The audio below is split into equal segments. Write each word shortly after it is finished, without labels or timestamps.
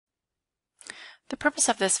The purpose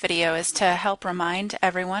of this video is to help remind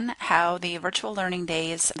everyone how the virtual learning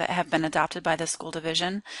days that have been adopted by the school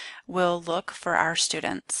division will look for our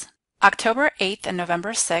students. October 8th and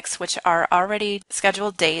November 6th, which are already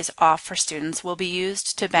scheduled days off for students, will be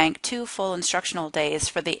used to bank 2 full instructional days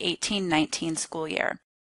for the 18-19 school year.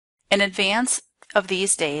 In advance of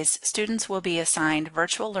these days, students will be assigned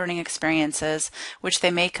virtual learning experiences which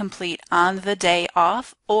they may complete on the day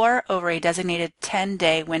off or over a designated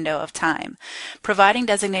 10-day window of time. Providing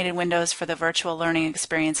designated windows for the virtual learning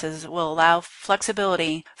experiences will allow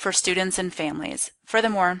flexibility for students and families.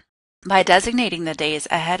 Furthermore, by designating the days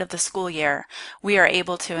ahead of the school year, we are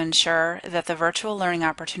able to ensure that the virtual learning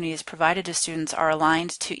opportunities provided to students are aligned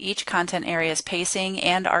to each content area's pacing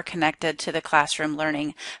and are connected to the classroom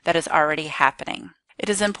learning that is already happening. It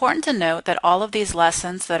is important to note that all of these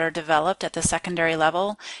lessons that are developed at the secondary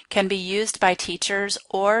level can be used by teachers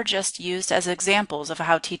or just used as examples of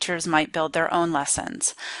how teachers might build their own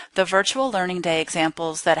lessons. The virtual learning day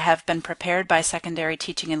examples that have been prepared by secondary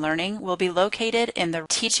teaching and learning will be located in the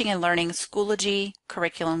Teaching and Learning Schoology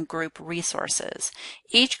curriculum group resources.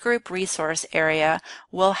 Each group resource area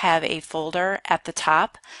will have a folder at the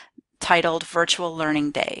top titled Virtual Learning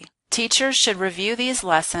Day. Teachers should review these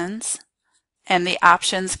lessons and the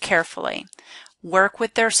options carefully. Work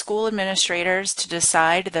with their school administrators to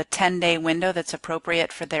decide the 10-day window that's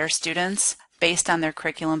appropriate for their students based on their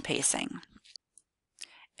curriculum pacing.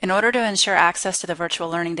 In order to ensure access to the virtual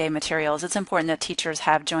learning day materials, it's important that teachers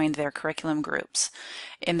have joined their curriculum groups.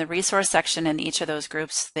 In the resource section in each of those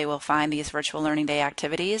groups, they will find these virtual learning day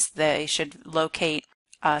activities. They should locate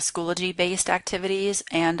Schoology-based activities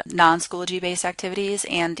and non-Schoology-based activities,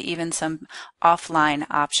 and even some offline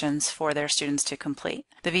options for their students to complete.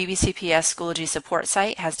 The VBCPS Schoology support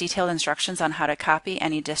site has detailed instructions on how to copy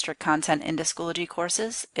any district content into Schoology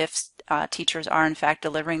courses if teachers are in fact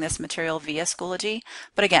delivering this material via Schoology,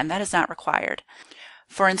 but again, that is not required.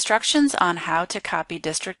 For instructions on how to copy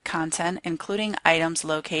district content, including items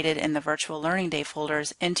located in the Virtual Learning Day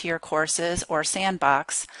folders, into your courses or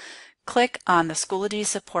sandbox, click on the Schoology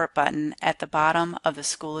support button at the bottom of the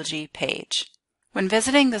Schoology page. When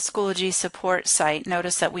visiting the Schoology support site,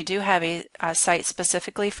 notice that we do have a site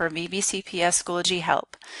specifically for VBCPS Schoology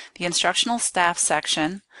help. The instructional staff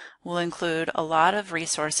section will include a lot of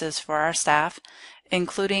resources for our staff,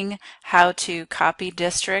 including how to copy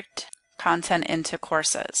district content into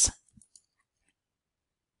courses.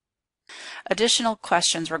 Additional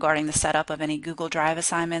questions regarding the setup of any Google Drive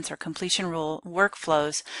assignments or completion rule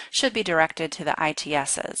workflows should be directed to the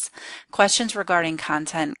ITSs. Questions regarding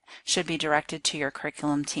content should be directed to your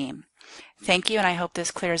curriculum team. Thank you, and I hope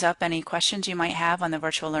this clears up any questions you might have on the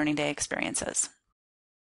virtual learning day experiences.